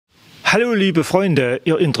Hallo liebe Freunde,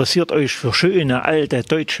 ihr interessiert euch für schöne alte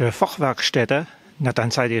deutsche Fachwerkstätte? Na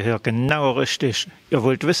dann seid ihr hier genau richtig. Ihr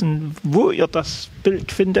wollt wissen, wo ihr das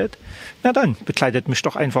Bild findet? Na dann begleitet mich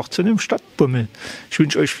doch einfach zu einem Stadtbummel. Ich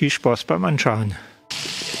wünsche euch viel Spaß beim Anschauen.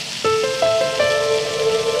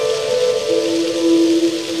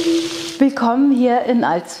 Willkommen hier in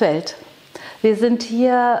Alsfeld. Wir sind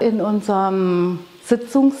hier in unserem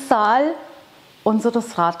Sitzungssaal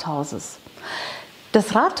unseres Rathauses.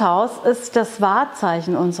 Das Rathaus ist das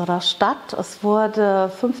Wahrzeichen unserer Stadt. Es wurde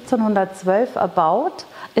 1512 erbaut,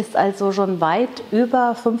 ist also schon weit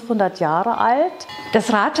über 500 Jahre alt.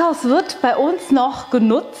 Das Rathaus wird bei uns noch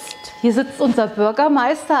genutzt. Hier sitzt unser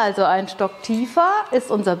Bürgermeister, also ein Stock tiefer ist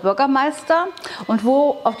unser Bürgermeister. Und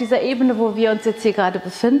auf dieser Ebene, wo wir uns jetzt hier gerade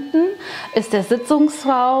befinden, ist der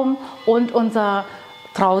Sitzungsraum und unser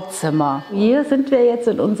Trauzimmer. Hier sind wir jetzt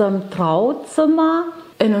in unserem Trauzimmer,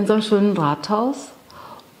 in unserem schönen Rathaus.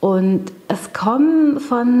 Und es kommen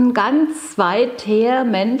von ganz weit her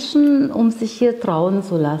Menschen, um sich hier trauen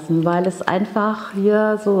zu lassen, weil es einfach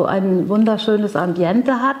hier so ein wunderschönes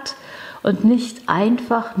Ambiente hat und nicht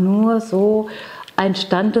einfach nur so ein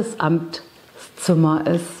Standesamtszimmer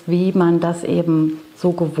ist, wie man das eben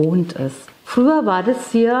so gewohnt ist. Früher war das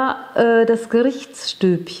hier das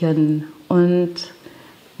Gerichtsstübchen und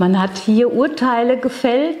man hat hier Urteile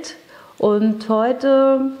gefällt und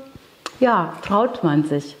heute traut man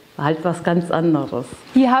sich. Halt was ganz anderes.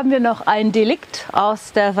 Hier haben wir noch ein Delikt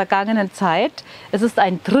aus der vergangenen Zeit. Es ist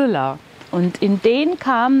ein Triller. Und in den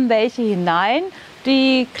kamen welche hinein,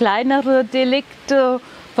 die kleinere Delikte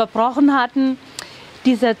verbrochen hatten.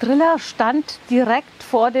 Dieser Triller stand direkt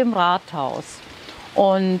vor dem Rathaus.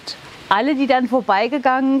 Und alle, die dann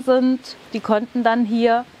vorbeigegangen sind, die konnten dann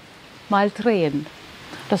hier mal drehen.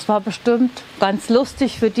 Das war bestimmt ganz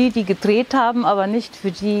lustig für die, die gedreht haben, aber nicht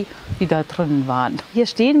für die, die da drin waren. Hier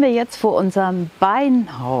stehen wir jetzt vor unserem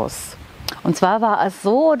Beinhaus. Und zwar war es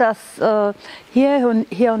so, dass hier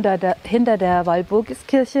hinter der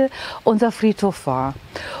Walpurgiskirche unser Friedhof war.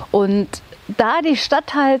 Und da die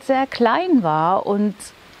Stadt halt sehr klein war und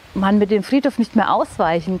man mit dem Friedhof nicht mehr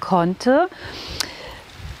ausweichen konnte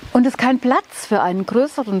und es keinen Platz für einen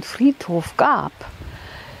größeren Friedhof gab,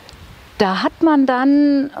 da hat man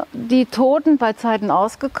dann die Toten bei Zeiten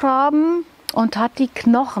ausgegraben und hat die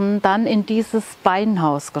Knochen dann in dieses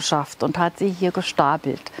Beinhaus geschafft und hat sie hier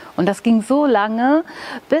gestapelt. Und das ging so lange,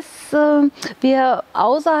 bis wir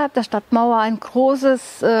außerhalb der Stadtmauer ein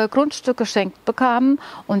großes Grundstück geschenkt bekamen.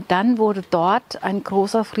 Und dann wurde dort ein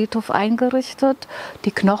großer Friedhof eingerichtet.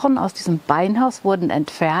 Die Knochen aus diesem Beinhaus wurden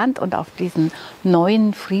entfernt und auf diesen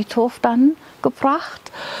neuen Friedhof dann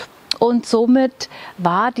gebracht. Und somit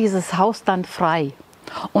war dieses Haus dann frei.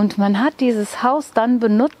 Und man hat dieses Haus dann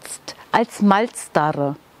benutzt als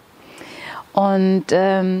Malzdarre. Und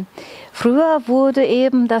früher wurde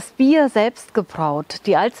eben das Bier selbst gebraut.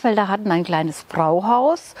 Die Alsfelder hatten ein kleines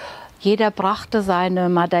Brauhaus. Jeder brachte seine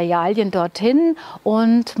Materialien dorthin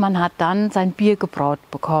und man hat dann sein Bier gebraut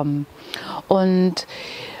bekommen. Und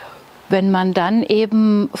wenn man dann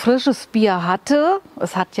eben frisches Bier hatte,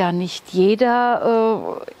 es hat ja nicht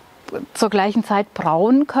jeder zur gleichen Zeit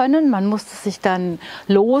brauen können. Man musste sich dann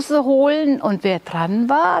Lose holen und wer dran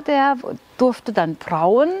war, der durfte dann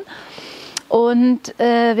brauen. Und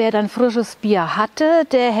wer dann frisches Bier hatte,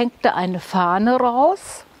 der hängte eine Fahne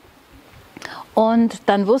raus. Und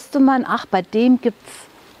dann wusste man, ach, bei dem gibt es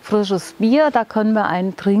frisches Bier, da können wir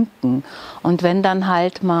einen trinken. Und wenn dann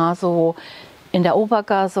halt mal so in der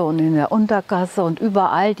Obergasse und in der Untergasse und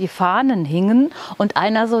überall die Fahnen hingen und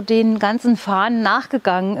einer so den ganzen Fahnen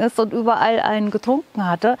nachgegangen ist und überall einen getrunken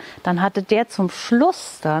hatte, dann hatte der zum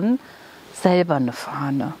Schluss dann selber eine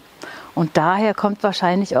Fahne. Und daher kommt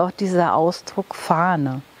wahrscheinlich auch dieser Ausdruck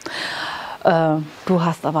Fahne. Du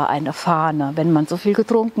hast aber eine Fahne, wenn man so viel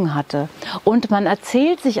getrunken hatte. Und man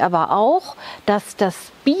erzählt sich aber auch, dass das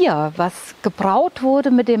Bier, was gebraut wurde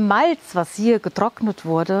mit dem Malz, was hier getrocknet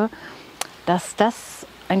wurde, dass das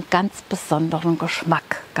einen ganz besonderen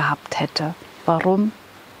Geschmack gehabt hätte. Warum?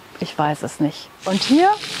 Ich weiß es nicht. Und hier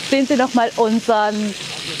sehen Sie noch mal unseren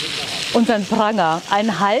Pranger.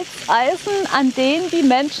 Ein Halseisen, an den die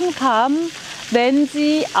Menschen kamen, wenn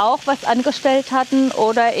sie auch was angestellt hatten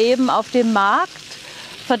oder eben auf dem Markt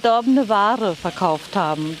verdorbene Ware verkauft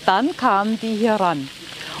haben. Dann kamen die hier ran.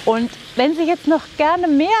 Und wenn Sie jetzt noch gerne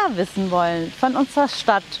mehr wissen wollen von unserer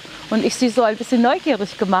Stadt und ich Sie so ein bisschen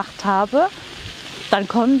neugierig gemacht habe, dann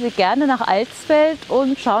kommen Sie gerne nach Alsfeld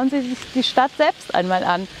und schauen Sie sich die Stadt selbst einmal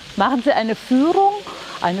an. Machen Sie eine Führung,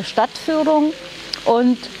 eine Stadtführung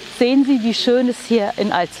und sehen Sie, wie schön es hier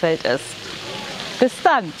in Alsfeld ist. Bis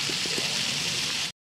dann!